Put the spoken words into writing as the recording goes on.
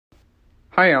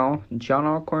Hi y'all, John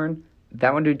Alcorn,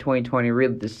 That One Dude 2020,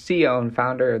 really the CEO and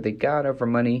founder of the God Over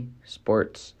Money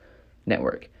Sports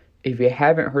Network. If you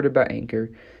haven't heard about Anchor,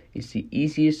 it's the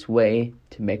easiest way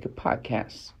to make a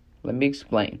podcast. Let me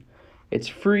explain. It's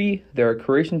free. There are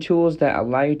creation tools that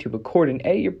allow you to record and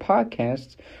edit your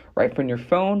podcasts right from your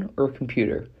phone or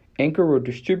computer. Anchor will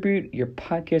distribute your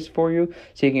podcast for you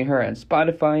so you can hear it on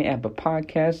Spotify, Apple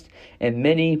Podcasts, and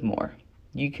many more.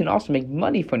 You can also make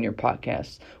money from your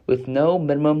podcast with no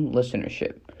minimum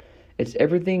listenership. It's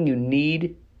everything you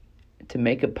need to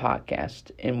make a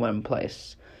podcast in one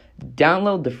place.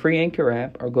 Download the free Anchor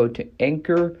app or go to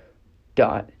anchor.fm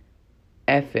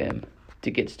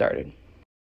to get started.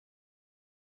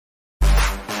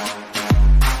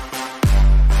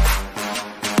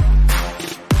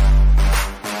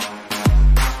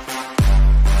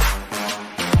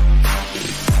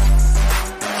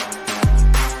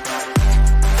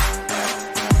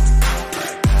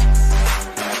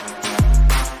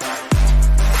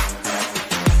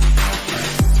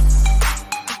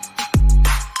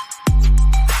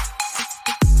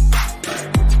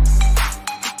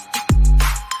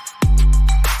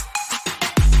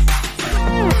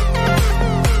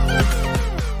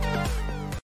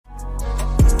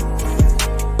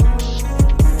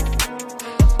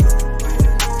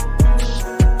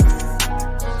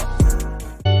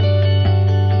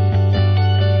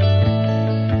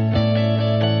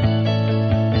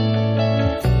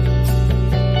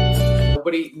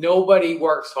 Nobody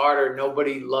works harder.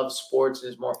 Nobody loves sports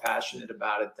and is more passionate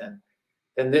about it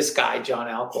than this guy, John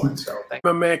Alcorn. So thank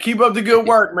you. Man, keep up the good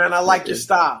work, man. I like your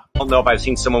style. I don't know if I've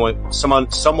seen someone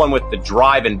with the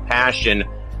drive and passion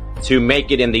to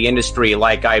make it in the industry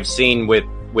like I've seen with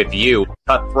you.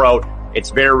 Cutthroat. It's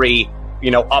very,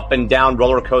 up and down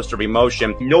roller coaster of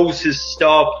emotion. He knows his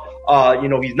stuff.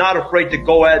 He's not afraid to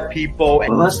go at people.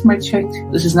 Well, last time I checked,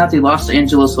 this is not the Los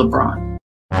Angeles LeBron.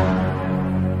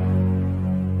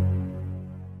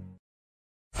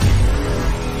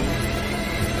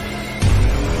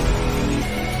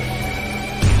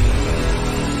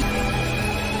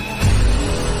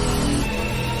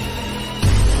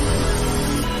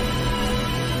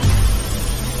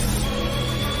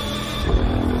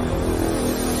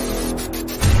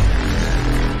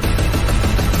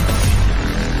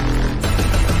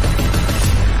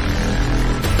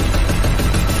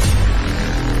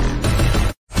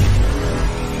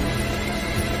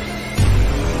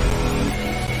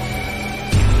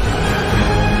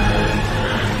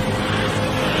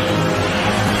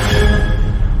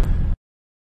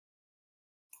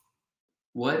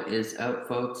 What is up,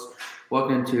 folks?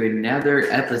 Welcome to another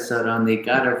episode on the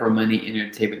God Over Money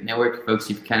Entertainment Network.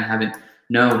 Folks, if you kind of haven't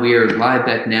known, we are live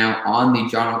back now on the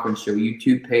John Alcorn Show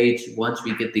YouTube page. Once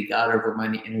we get the God Over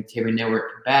Money Entertainment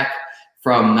Network back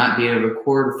from not being able to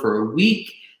record for a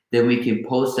week, then we can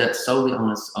post that solely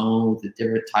on its own with a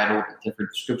different title, a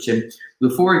different description.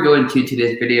 Before we go into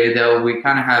today's video, though, we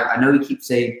kind of have, I know we keep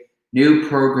saying new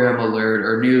program alert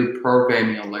or new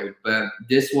programming alert, but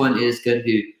this one is going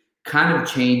to kind of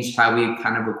changed how we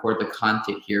kind of record the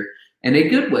content here in a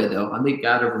good way, though, on the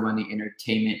God Over Money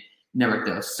Entertainment Network,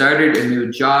 though. Started a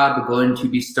new job, going to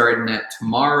be starting that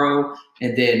tomorrow,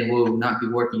 and then we'll not be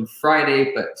working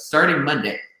Friday, but starting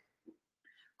Monday,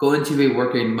 going to be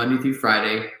working Monday through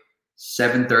Friday,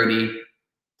 7:30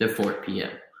 to 4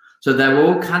 p.m. So that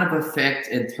will kind of affect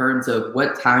in terms of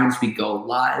what times we go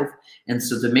live. And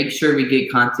so to make sure we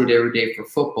get content every day for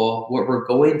football, what we're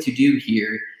going to do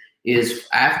here is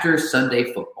after Sunday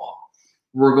football,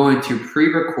 we're going to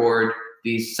pre-record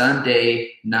the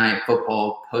Sunday night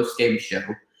football post-game show,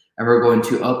 and we're going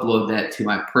to upload that to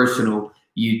my personal,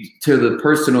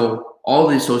 all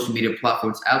these social media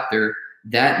platforms out there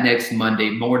that next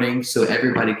Monday morning, so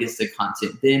everybody gets the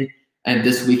content then. And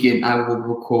this weekend, I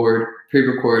will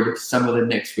pre-record some of the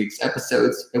next week's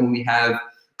episodes, and when we have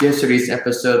yesterday's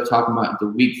episode talking about the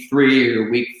week 3 or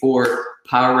week 4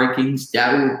 power rankings,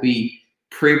 that will be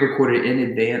pre-recorded in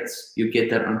advance. You'll get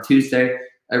that on Tuesday.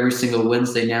 Every single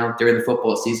Wednesday now during the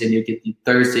football season, you'll get the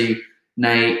Thursday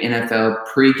night NFL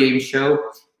pregame show.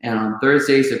 And on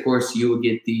Thursdays, of course, you will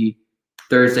get the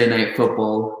Thursday night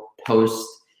football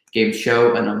post-game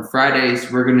show. And on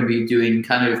Fridays, we're going to be doing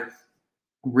kind of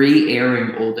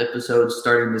re-airing old episodes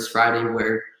starting this Friday.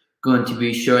 We're going to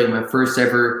be showing my first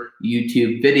ever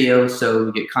YouTube video, so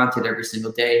we get content every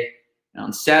single day. And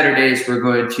on Saturdays, we're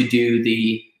going to do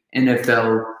the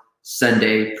NFL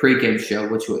Sunday pregame show,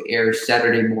 which will air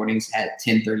Saturday mornings at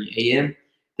 10:30 a.m.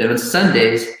 Then on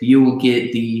Sundays, you will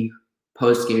get the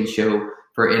postgame show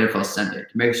for NFL Sunday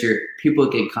to make sure people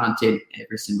get content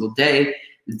every single day.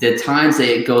 The times that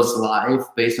it goes live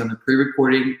based on the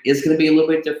pre-recording is going to be a little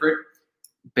bit different.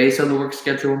 based on the work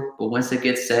schedule, but once it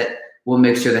gets set, we'll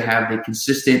make sure to have the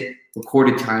consistent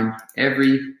recorded time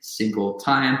every single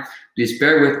time. Just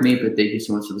bear with me, but thank you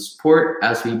so much for the support.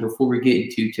 Before we get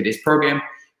into today's program,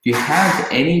 if you have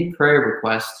any prayer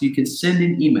requests, you can send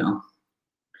an email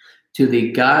to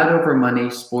the God Over Money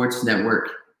Sports Network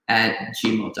at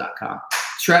gmail.com.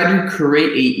 Try to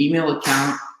create an email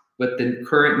account with the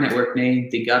current network name,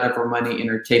 the God Over Money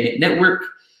Entertainment Network.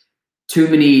 Too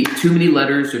many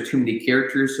letters or too many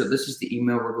characters, so this is the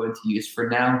email we're going to use for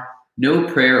now. No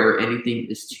prayer or anything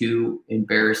is too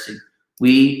embarrassing.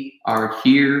 We are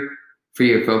here for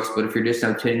you folks, but if you're just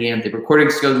now tuning in, the recording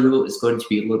schedule is going to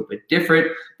be a little bit different,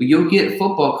 but you'll get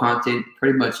football content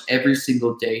pretty much every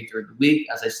single day during the week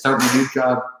as I start my new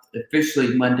job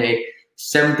officially Monday,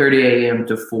 7:30 a.m.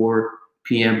 to 4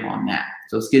 p.m. on that.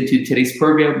 So let's get into today's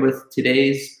program with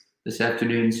this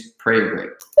afternoon's prayer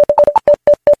break.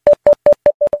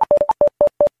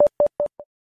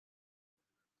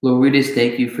 Lord, we just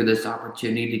thank you for this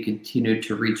opportunity to continue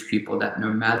to reach people that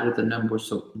no matter the number,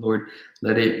 so Lord,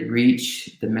 let it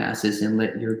reach the masses and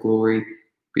let your glory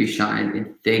be shined.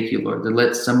 And thank you, Lord, to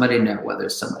let somebody know, whether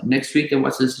it's somebody next week that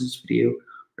watches this video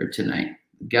or tonight.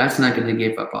 God's not going to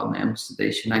give up on them, so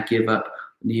they should not give up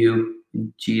on you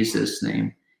in Jesus'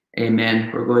 name.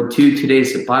 Amen. We're going to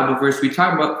today's Bible verse. We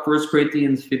talk about 1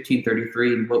 Corinthians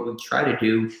 15:33, and what we try to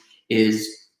do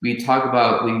is we think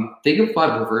of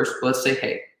Bible verse, but let's say,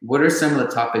 hey, what are some of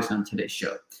the topics on today's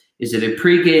show? Is it a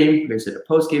pregame? Or is it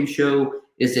a postgame show?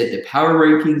 Is it the Power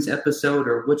Rankings episode?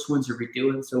 Or which ones are we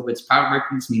doing? So if it's Power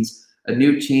Rankings means a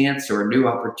new chance or a new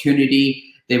opportunity,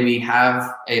 then we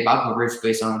have a Bible verse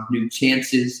based on new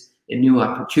chances and new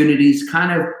opportunities,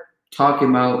 kind of talking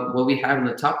about what we have in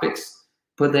the topics,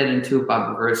 put that into a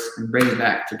Bible verse and bring it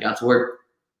back to God's Word.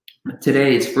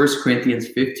 Today it's 1 Corinthians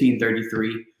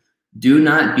 15:33. Do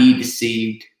not be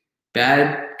deceived.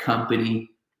 Bad company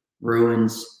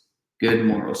ruins good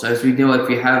morals. As we know, if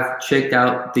you have checked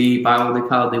out the Bible, they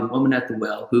call it the woman at the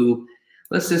well, who,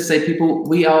 let's just say,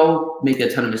 we all make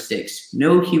a ton of mistakes.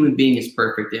 No human being is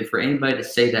perfect. And for anybody to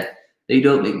say that they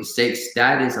don't make mistakes,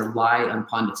 that is a lie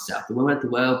upon itself. The woman at the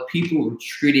well, people were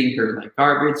treating her like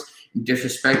garbage,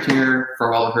 disrespecting her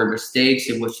for all of her mistakes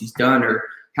and what she's done, or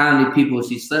how many people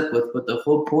she slept with. But the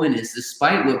whole point is,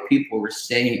 despite what people were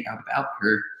saying about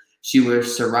her, she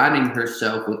was surrounding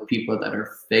herself with people that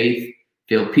are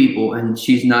faith-filled people, and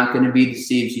she's not going to be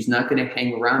deceived. She's not going to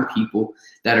hang around people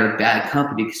that are bad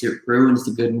company because it ruins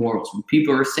the good morals. When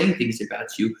people are saying things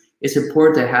about you, it's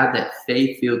important to have that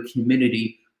faith-filled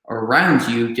community around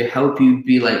you to help you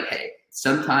be like, hey,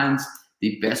 sometimes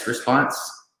the best response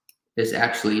is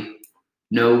actually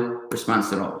no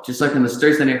response at all. Just like in this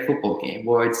Thursday night football game,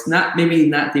 where it's maybe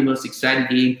not the most exciting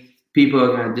game. People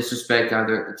are going to disrespect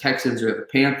either the Texans or the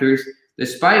Panthers.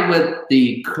 Despite what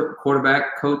the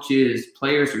quarterback, coaches,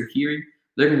 players are hearing,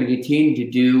 they're going to continue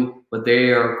to do what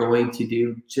they are going to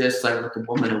do, just like what the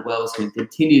woman at well is going to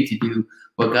continue to do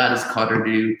what God has called her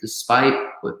to do, despite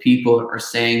what people are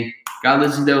saying. God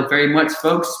loves you though very much,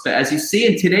 folks. But as you see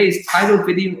in today's title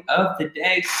video of the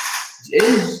day,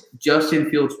 is Justin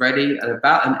Fields ready? At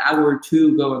about an hour or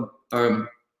two ago,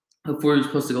 before he was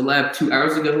supposed to go live 2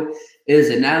 hours ago, it is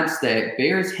announced that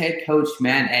Bears head coach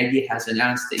Matt Nagy has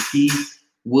announced that he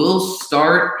will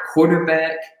start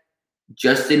quarterback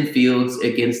Justin Fields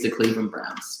against the Cleveland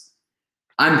Browns.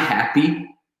 I'm happy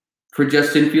for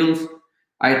Justin Fields.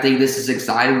 I think this is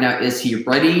exciting. Now, is he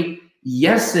ready?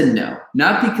 Yes and no.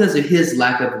 Not because of his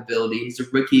lack of ability. He's a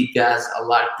rookie. He has a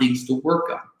lot of things to work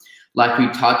on. Like we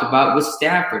talked about with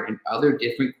Stafford and other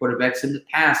different quarterbacks in the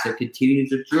past that continue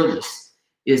to drill this,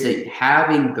 is that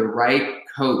having the right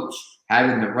coach,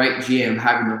 having the right GM,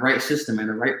 having the right system, and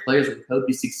the right players will help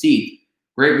you succeed.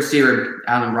 Great receiver,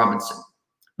 Allen Robinson.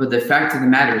 But the fact of the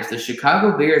matter is the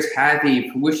Chicago Bears have a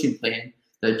fruition plan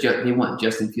that they want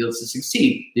Justin Fields to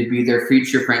succeed, to be their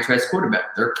future franchise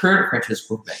quarterback, their current franchise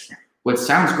quarterback, which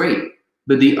sounds great.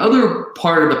 But the other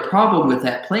part of the problem with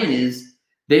that plan is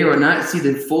they will not see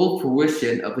the full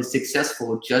fruition of a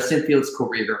successful Justin Fields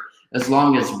career as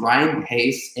long as Ryan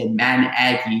Pace and Matt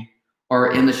Nagy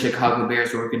are in the Chicago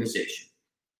Bears organization.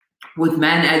 With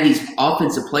Matt Nagy's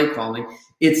offensive play calling,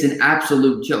 it's an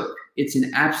absolute joke. It's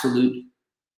an absolute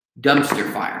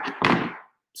dumpster fire.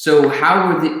 So how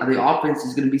are the offense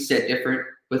is going to be set different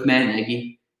with Matt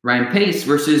Nagy, Ryan Pace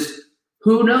versus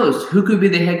who knows? Who could be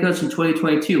the head coach in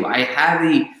 2022? I have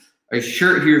a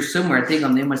shirt here somewhere, I think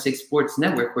on the NY6 Sports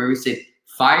Network, where we say,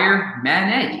 fire Matt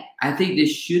Nagy. I think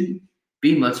this shouldn't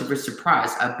be much of a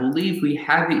surprise. I believe we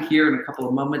have it here in a couple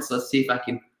of moments. Let's see if I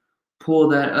can pull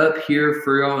that up here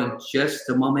for y'all in just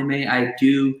a moment. I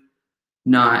do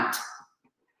not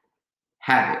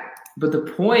have it. But the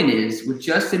point is, with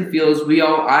Justin Fields,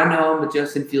 I know I'm a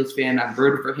Justin Fields fan. I've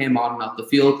rooted for him on and off the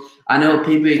field. I know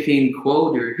people can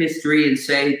quote their history and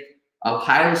say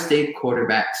Ohio State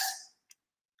quarterbacks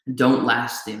don't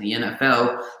last in the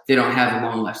NFL. They don't have a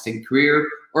long-lasting career.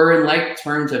 Or in like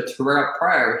terms of Terrell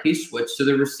Pryor, he switched to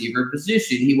the receiver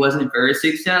position. He wasn't very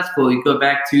successful. You go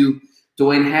back to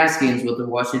Dwayne Haskins with the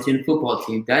Washington football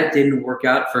team. That didn't work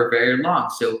out for very long.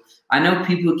 So I know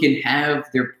people can have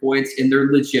their points and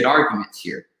their legit arguments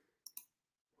here.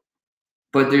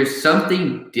 But there's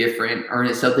something different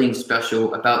or something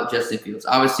special about Justin Fields.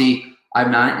 Obviously,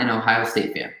 I'm not an Ohio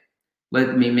State fan.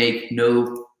 Let me make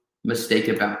no mistake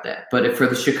about that. But for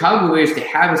the Chicago Bears to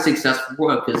have a successful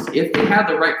run, because if they have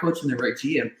the right coach and the right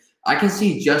GM, I can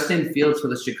see Justin Fields for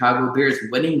the Chicago Bears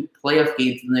winning playoff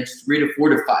games in the next 3 to 4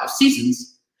 to 5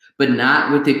 seasons, but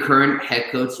not with the current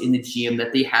head coach and the GM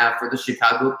that they have for the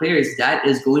Chicago Bears. That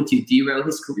is going to derail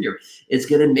his career. It's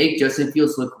going to make Justin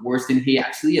Fields look worse than he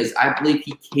actually is. I believe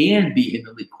he can be an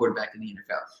elite quarterback in the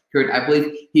NFL. Kurt, I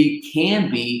believe he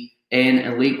can be an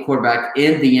elite quarterback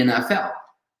in the NFL,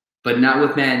 but not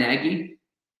with Matt Nagy,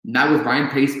 not with Ryan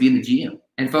Pace being the GM.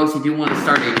 And folks, if you want to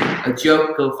start a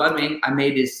joke, GoFundMe, I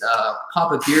made this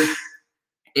pop-up here,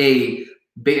 a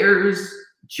Bears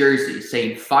jersey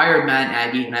saying fire Matt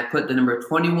Nagy, and I put the number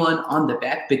 21 on the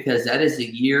back because that is the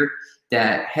year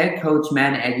that head coach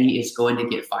Matt Nagy is going to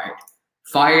get fired.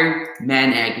 Fire Matt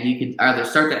Nagy. You can either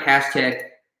start that hashtag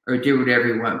or do whatever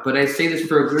you want. But I say this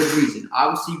for a good reason.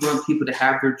 Obviously, you want people to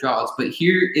have their jobs, but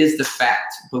here is the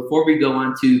fact before we go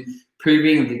on to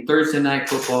previewing the Thursday night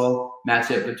football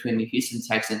matchup between the Houston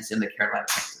Texans and the Carolina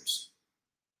Panthers.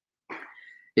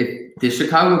 If the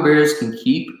Chicago Bears can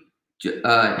keep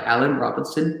Allen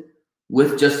Robinson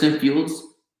with Justin Fields,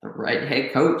 the right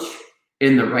head coach,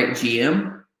 and the right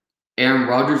GM, Aaron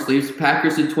Rodgers leaves the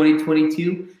Packers in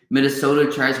 2022,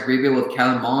 Minnesota tries to rebuild with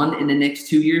Kellen Mond in the next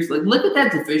 2 years. Like, look at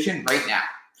that division right now.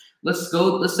 Let's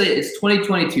say it's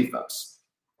 2022, folks.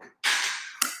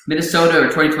 Minnesota or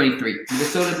 2023.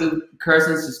 Minnesota moved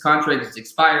Cousins, his contract is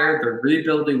expired. They're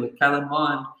rebuilding with Kellen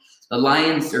Mond. The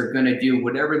Lions are going to do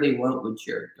whatever they want with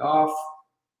Jared Goff.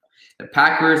 The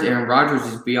Packers, Aaron Rodgers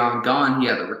is beyond gone. He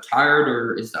either retired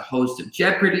or is the host of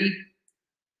Jeopardy.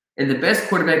 And the best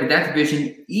quarterback in that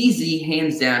division, easy,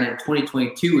 hands down, in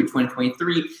 2022 or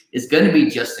 2023 is going to be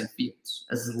Justin Fields,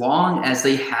 as long as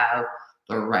they have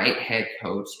the right head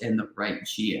coach and the right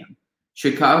GM.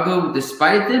 Chicago,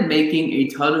 despite them making a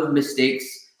ton of mistakes,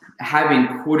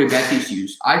 having quarterback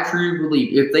issues, I truly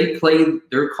believe if they play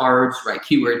their cards right,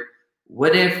 keyword,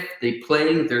 what if they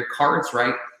play their cards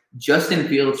right, Justin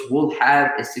Fields will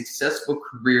have a successful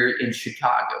career in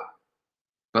Chicago.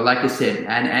 But like I said,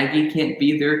 Matt Nagy can't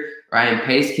be there. Ryan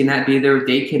Pace cannot be there.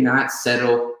 They cannot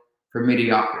settle for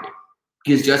mediocrity.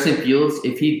 Because Justin Fields,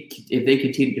 if they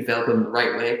continue to develop him the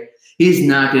right way, he's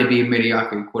not going to be a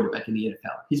mediocrity quarterback in the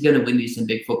NFL. He's going to win you some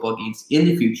big football games in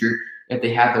the future if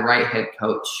they have the right head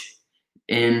coach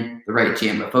and the right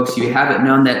GM. But folks, you haven't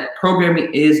known that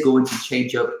programming is going to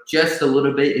change up just a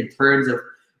little bit in terms of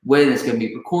when it's going to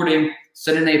be recording.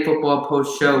 Sunday Night Football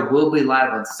post show will be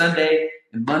live on Sunday,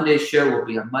 and Monday's show will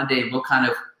be on Monday.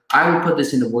 I will put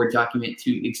this in the Word document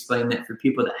to explain that for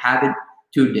people that haven't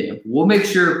tuned in. We'll make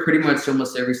sure pretty much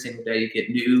almost every single day you get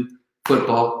new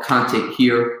football content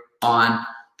here on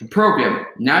the program.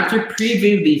 Now to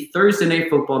preview the Thursday Night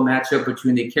Football matchup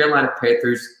between the Carolina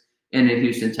Panthers and the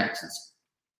Houston Texans.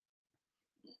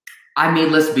 I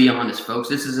mean, let's be honest, folks.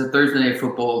 This is a Thursday Night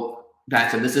Football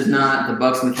matchup. This is not the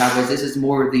Bucs and the Cowboys. This is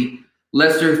more of the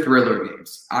lesser thriller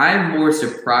games. I'm more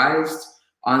surprised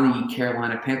on the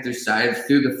Carolina Panthers side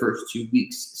through the first 2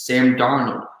 weeks. Sam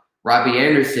Darnold, Robbie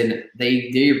Anderson,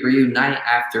 they reunite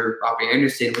after Robbie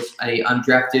Anderson was an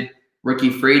undrafted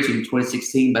rookie free agent in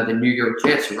 2016 by the New York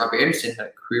Jets. So Robbie Anderson had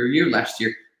a career year last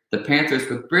year. The Panthers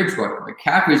with Bridgewater.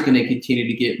 McCaffrey is going to continue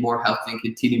to get more healthy and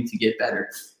continue to get better.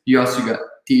 You also got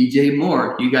DJ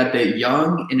Moore. You got the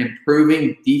young and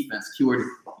improving defense. Keyword,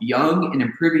 young and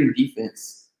improving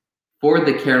defense for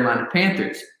the Carolina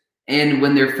Panthers. And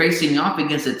when they're facing off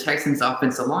against the Texans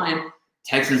offensive line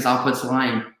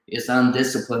is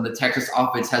undisciplined. The Texas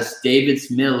offense has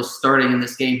Davis Mills starting in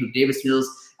this game. Who Davis Mills,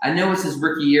 I know it's his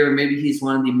rookie year. Maybe he's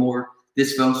one of the more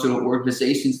dysfunctional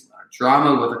organizations,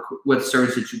 drama with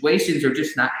certain situations, or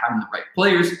just not having the right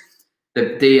players.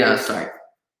 Because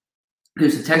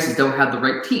the Texans don't have the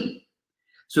right team.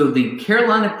 So the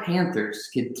Carolina Panthers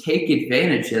can take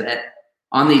advantage of that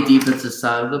on the defensive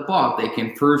side of the ball. They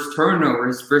can first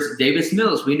turnovers versus Davis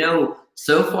Mills. We know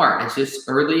so far it's just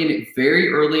very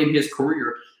early in his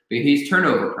career, but he's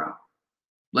turnover prone.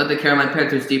 Let the Carolina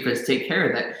Panthers defense take care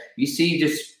of that. You see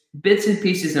just bits and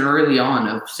pieces and early on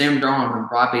of Sam Darnold and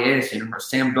Robbie Anderson, where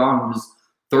Sam Darnold was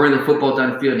throwing the football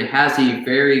down the field and has a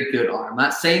very good arm. I'm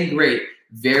not saying great,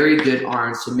 very good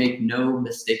arm, so make no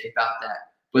mistake about that.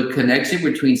 But connection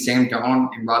between Sam Darnold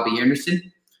and Robbie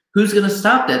Anderson, who's going to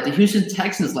stop that? The Houston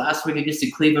Texans last week against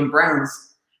the Cleveland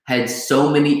Browns had so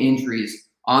many injuries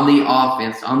on the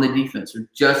offense, on the defense,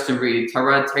 with Justin Reed,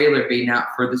 Tyrod Taylor being out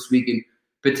for this week, and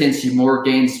potentially more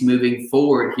games moving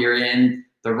forward here. And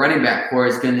the running back core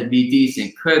is going to be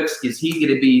decent. Cooks, is he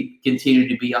going to continue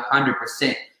to be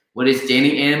 100%? What is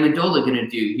Danny Amendola going to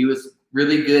do? He was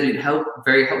really good and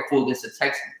very helpful against the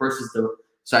Texans versus the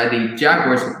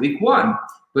Jaguars in week 1.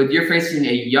 But you're facing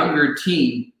a younger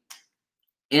team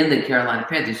in the Carolina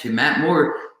Panthers. Matt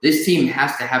Moore, this team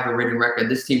has to have a winning record.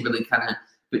 This team really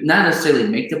but not necessarily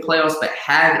make the playoffs, but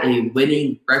have a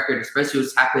winning record, especially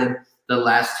what's happened the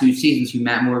last 2 seasons.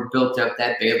 Matt Moore built up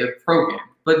that Baylor program.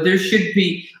 But there should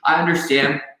be, I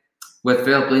understand, with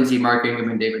Philip Lindsay, Mark Ingram,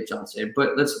 and David Johnson.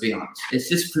 But let's be honest, it's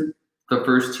just for the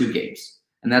first 2 games.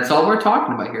 And that's all we're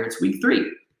talking about here. It's week 3.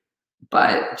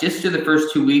 But just for the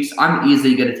first 2 weeks, I'm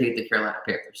easily going to take the Carolina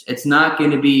Panthers. It's not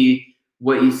going to be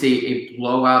what you say a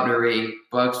blowout or a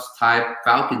Bucs-type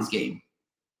Falcons game.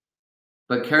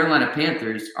 But Carolina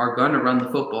Panthers are going to run the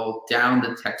football down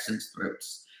the Texans'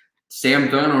 throats. Sam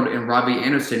Darnold and Robbie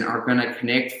Anderson are going to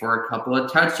connect for a couple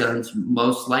of touchdowns,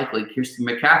 most likely. Christian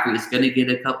McCaffrey is going to get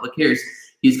a couple of carries.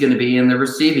 He's going to be in the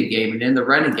receiving game. And in the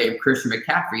running game, Christian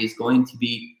McCaffrey is going to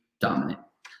be dominant.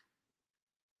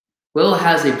 Will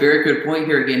has a very good point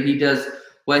here. Again, he does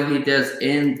what he does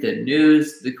in the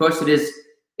news. The question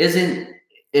isn't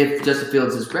if Justin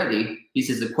Fields is ready. He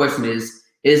says the question is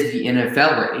the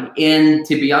NFL ready? And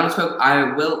to be honest, folks,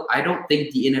 I don't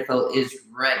think the NFL is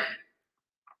ready.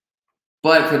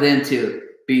 But for them to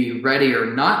be ready or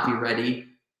not be ready,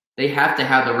 they have to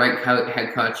have the right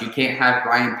head coach. You can't have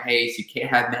Ryan Pace. You can't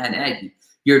have Matt Nagy.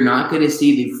 You're not going to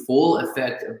see the full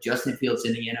effect of Justin Fields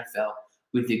in the NFL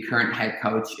with the current head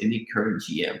coach and the current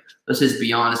GM. Let's just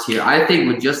be honest here. I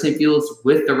think with Justin Fields,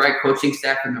 with the right coaching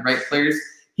staff and the right players,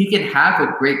 he can have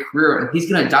a great career, and he's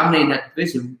going to dominate that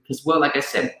division because, well, like I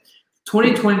said,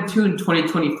 2022 and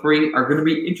 2023 are going to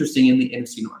be interesting in the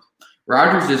NFC North.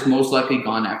 Rodgers is most likely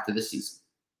gone after the season.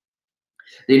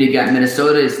 Then you got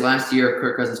Minnesota, his last year of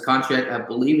Kirk Cousins' contract, I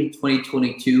believe in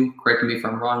 2022. Correct me if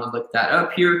I'm wrong, I'll look that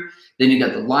up here. Then you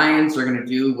got the Lions. They're going to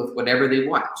do with whatever they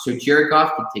want. So Jared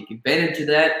Goff can take advantage of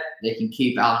that. They can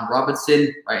keep Allen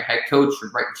Robinson, right head coach or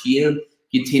right GM,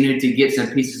 continue to get some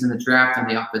pieces in the draft on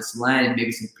the offensive line and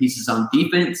maybe some pieces on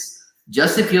defense.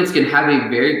 Justin Fields can have a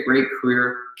very great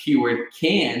career, keyword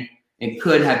can, and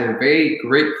could have a very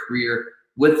great career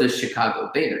with the Chicago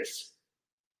Bears.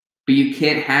 But you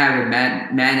can't have a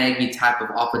Matt Nagy type of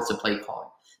offensive play calling.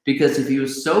 Because if he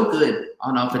was so good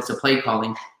on offensive play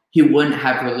calling, he wouldn't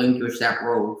have relinquished that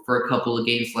role for a couple of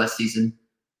games last season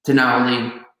to not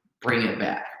only bring it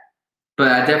back.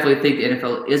 But I definitely think the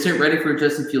NFL isn't ready for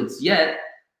Justin Fields yet,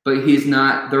 but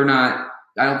I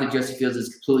don't think Justin Fields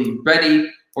is completely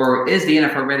ready. Or is the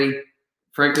NFL ready?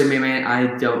 Frankly, man,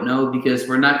 I don't know, because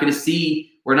we're not going to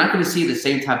see the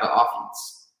same type of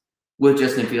offense with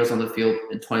Justin Fields on the field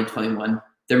in 2021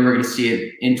 than we're going to see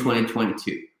it in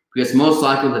 2022. Because most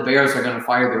likely the Bears are going to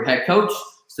fire their head coach,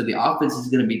 so the offense is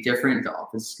going to be different. The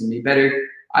offense is going to be better.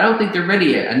 I don't think they're ready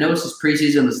yet. I know this is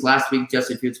preseason. This last week,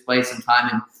 Justin Fields played some time,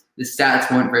 and the stats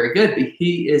weren't very good, but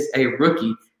he is a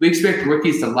rookie. We expect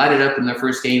rookies to light it up in their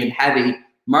first game and have a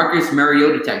Marcus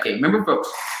Mariota type game. Remember, folks,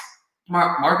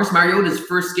 Marcus Mariota's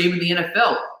first game in the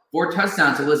NFL, 4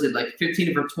 touchdowns. It was like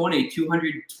 15 for 20,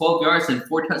 212 yards, and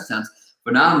 4 touchdowns.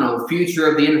 Phenomenal future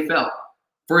of the NFL.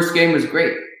 First game was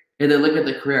great. And then look at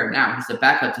the career now. He's the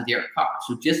backup to Derek Carr.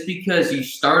 So just because you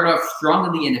start off strong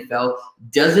in the NFL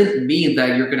doesn't mean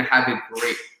that you're going to have a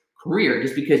great career.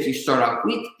 Just because you start off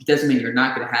weak doesn't mean you're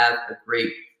not going to have a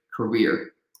great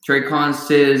career. Trey Collins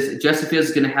says Justin Fields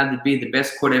is going to have to be the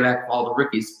best quarterback of all the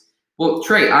rookies. Well,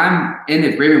 Trey, I'm in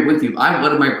agreement with you. I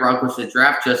wanted my Broncos to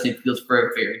draft Justin Fields for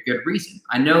a very good reason.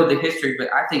 I know the history,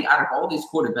 but I think out of all these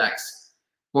quarterbacks,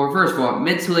 well, first of all,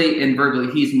 mentally and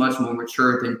verbally, he's much more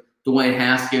mature than Dwayne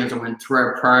Haskins or when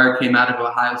Terrell Pryor came out of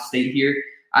Ohio State here.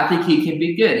 I think he can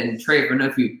be good. And Trey, I don't know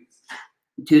if you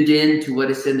tuned in to what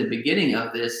I said in the beginning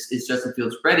of this, is Justin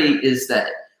Fields ready, is that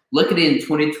look at it in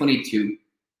 2022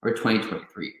 or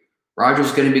 2023. Rodgers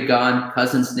is going to be gone.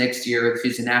 Cousins next year, the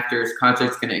season after, his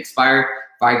contract's going to expire.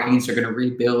 Vikings are going to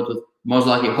rebuild with most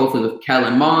likely, hopefully, with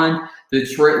Kellen Mond. The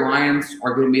Detroit Lions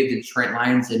are going to be the Detroit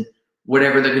Lions and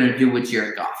whatever they're going to do with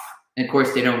Jared Goff. And, of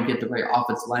course, they don't get the right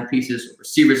offensive line pieces or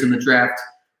receivers in the draft.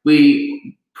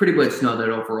 We pretty much know that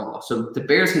overall. So the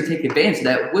Bears can take advantage of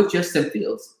that with Justin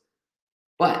Fields.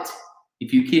 But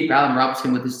if you keep Allen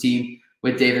Robinson with this team,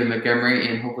 with David Montgomery,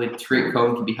 and hopefully Tariq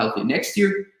Cohen can be healthy next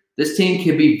year, this team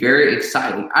can be very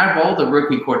exciting. Out of all the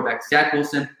rookie quarterbacks, Zach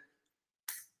Wilson,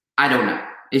 I don't know.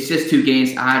 It's just 2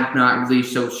 games. I'm not really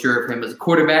so sure of him as a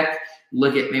quarterback.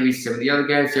 Look at maybe some of the other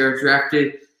guys that are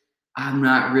drafted. I'm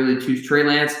not really too Trey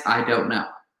Lance. I don't know.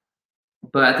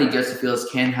 But I think Justin Fields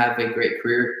can have a great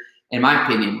career. In my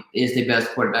opinion, is the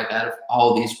best quarterback out of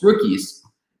all these rookies.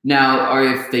 Now, or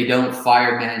if they don't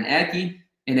fire Matt Nagy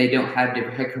and they don't have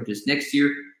different head coaches next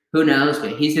year, who knows?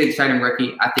 But he's an exciting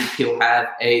rookie. I think he'll have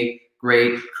a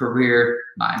great career,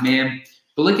 my man.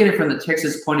 But look at it from the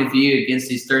Texans' point of view against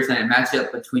these Thursday night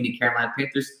matchup between the Carolina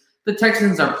Panthers. The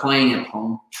Texans are playing at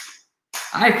home.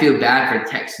 I feel bad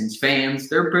for Texans fans.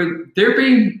 They're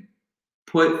being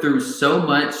put through so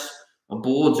much a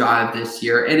bull jive this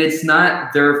year, and it's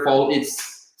not their fault.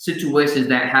 It's situations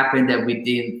that happened that we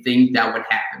didn't think that would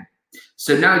happen.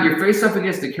 So now you're faced up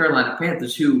against the Carolina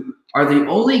Panthers, who are the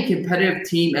only competitive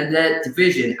team in that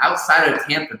division outside of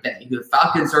Tampa Bay. The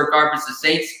Falcons are garbage. The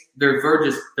Saints, the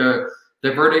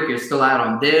verdict is still out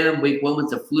on them. Week 1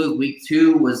 was a fluke. Week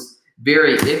 2 was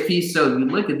very iffy. So you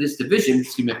look at this division.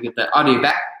 Excuse me, I get that audio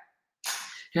back.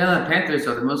 Carolina Panthers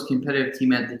are the most competitive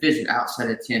team in the division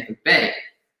outside of Tampa Bay.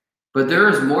 But there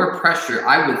is more pressure,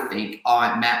 I would think,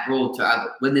 on Matt Rule to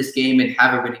either win this game and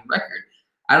have a winning record.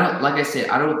 Like I said,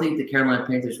 I don't think the Carolina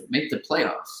Panthers will make the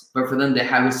playoffs. But for them to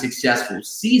have a successful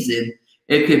season,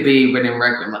 it could be winning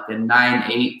record like a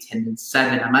 9-8,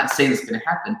 10-7. I'm not saying it's going to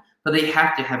happen, but they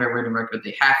have to have a winning record.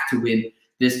 They have to win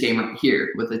this game right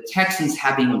here. With the Texans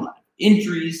having a lot of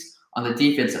injuries on the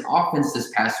defense and offense this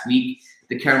past week,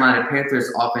 the Carolina Panthers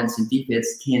offense and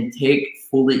defense can take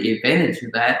fully advantage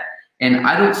of that. And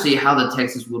I don't see how the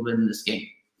Texans will win this game.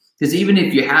 Because even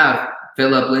if you have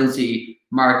Phillip Lindsay,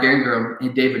 Mark Ingram,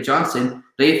 and David Johnson,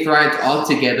 they thrived all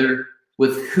together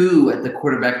with who at the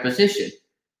quarterback position?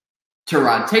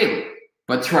 Tyrod Taylor.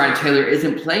 But Tyrod Taylor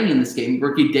isn't playing in this game.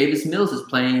 Rookie Davis Mills is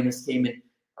playing in this game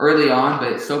early on,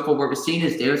 but so far what we're seeing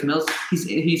is Davis Mills,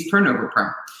 he's turnover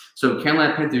prone. So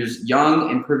Carolina Panthers' young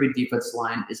and improving defense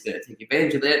line is going to take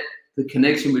advantage of that. The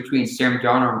connection between Sam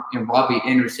Darnold and Robbie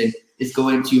Anderson is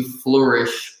going to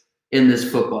flourish in this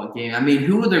football game. I mean,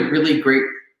 who are the really great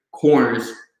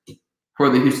corners for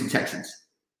the Houston Texans?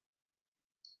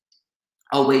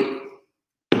 Oh, wait.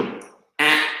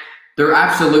 They're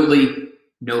absolutely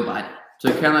nobody.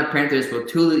 So Carolina Panthers will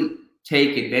truly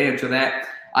take advantage of that.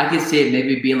 I can see it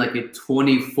maybe being like a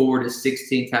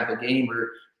 24-16 type of game, or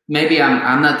maybe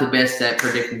I'm not the best at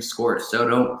predicting scores, so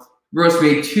don't roast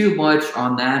me too much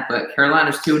on that. But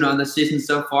Carolina's 2-0 this season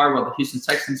so far, while the Houston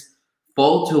Texans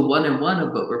fall to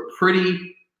 1-1, but we're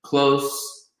pretty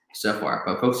close so far.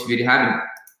 But folks, if you haven't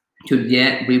tuned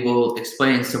yet, we will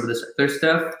explain some of this other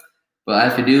stuff. But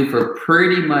as we do for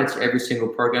pretty much every single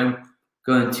program,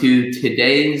 going to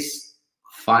today's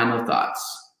final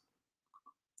thoughts.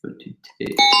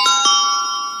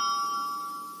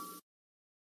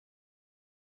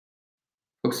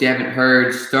 Folks, you haven't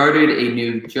heard, started a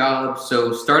new job.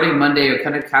 So starting Monday, I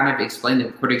kind of explain the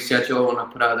recording schedule. I want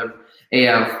to put out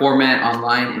a format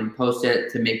online and post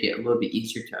it to make it a little bit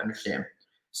easier to understand.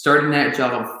 Starting that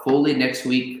job fully next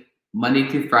week, Monday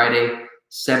through Friday,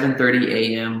 7:30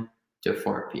 a.m. to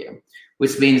 4 p.m.,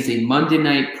 which means the Monday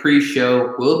night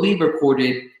pre-show will be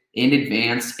recorded in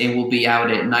advance and will be out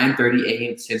at 9:30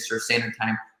 a.m. Central Standard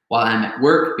Time while I'm at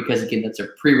work, because again, that's a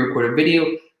pre-recorded video.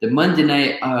 The Monday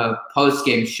night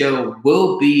post-game show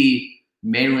will be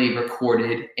manually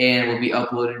recorded and will be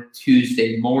uploaded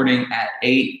Tuesday morning at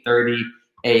 8:30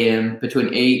 a.m.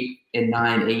 between 8 and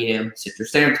 9 a.m. Central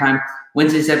Standard Time.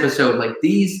 Wednesday's episode, like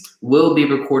these, will be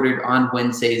recorded on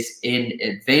Wednesdays in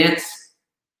advance.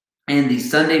 And the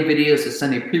Sunday videos, the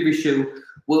Sunday preview show,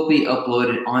 will be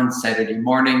uploaded on Saturday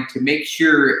morning to make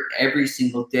sure every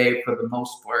single day, for the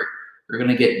most part, we're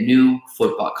going to get new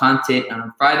football content. And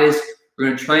on Fridays, we're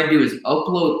going to try and do is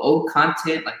upload old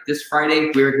content. Like this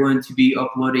Friday, we're going to be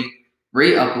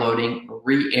re-uploading,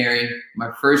 re-airing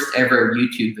my first ever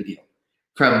YouTube video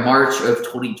from March of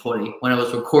 2020 when I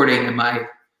was recording in my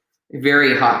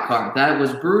very hot car. That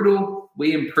was brutal.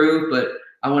 We improved, but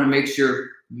I want to make sure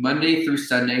Monday through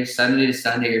Sunday, Sunday to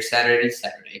Sunday, or Saturday to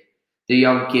Saturday, that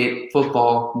y'all get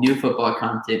football, new football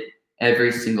content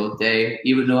every single day.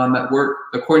 Even though I'm at work,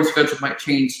 the recording schedule might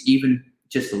change even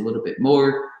just a little bit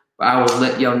more. But I will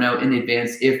let y'all know in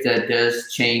advance if that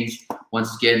does change.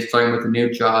 Once again, starting with a new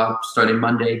job, starting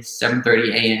Monday,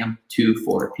 7:30 a.m. to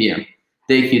 4 p.m.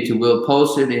 Thank you to Will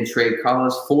Polson and Trey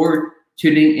Collis for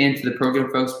tuning into the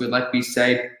program, folks. But like we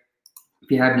said,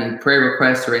 if you have any prayer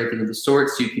requests or anything of the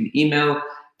sorts, you can email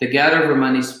the God Over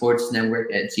Money Sports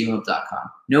Network at gmail.com.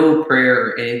 No prayer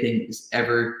or anything is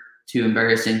ever too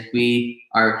embarrassing. We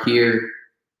are here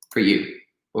for you.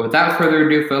 But without further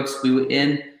ado, folks, we will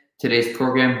end today's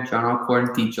program. John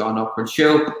Alcorn, the John Alcorn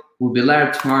Show, will be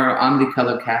live tomorrow on the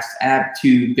Colorcast app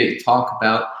to talk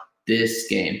about this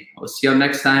game. We'll see you all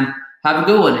next time. Have a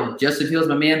good one. And Justin Fields,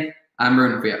 my man, I'm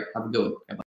rooting for you. Have a good one.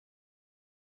 Bye-bye.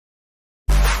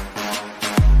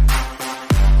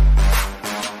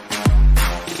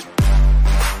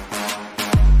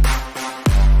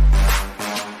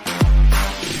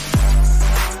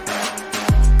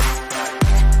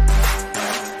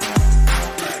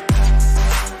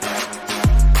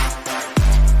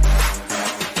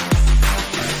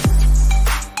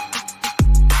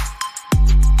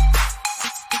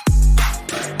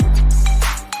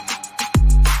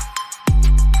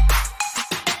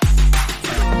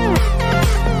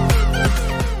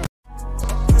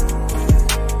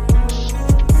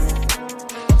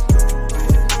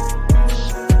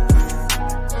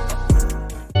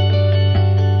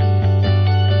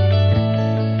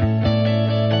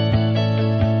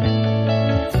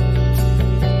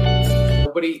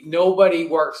 Nobody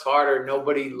works harder.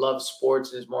 Nobody loves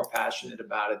sports and is more passionate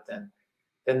about it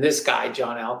than this guy,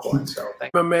 John Alcorn. So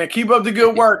thank you. Man, keep up the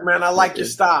good work, man. I like your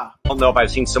style. I don't know if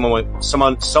I've seen someone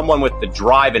with the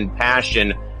drive and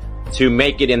passion to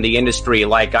make it in the industry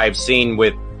like I've seen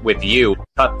with you.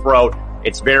 Cutthroat.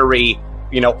 It's very,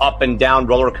 up and down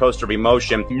roller coaster of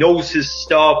emotion. He knows his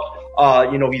stuff.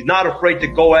 He's not afraid to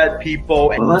go at people.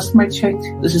 Well, last time I checked,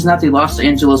 this is not the Los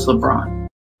Angeles LeBron.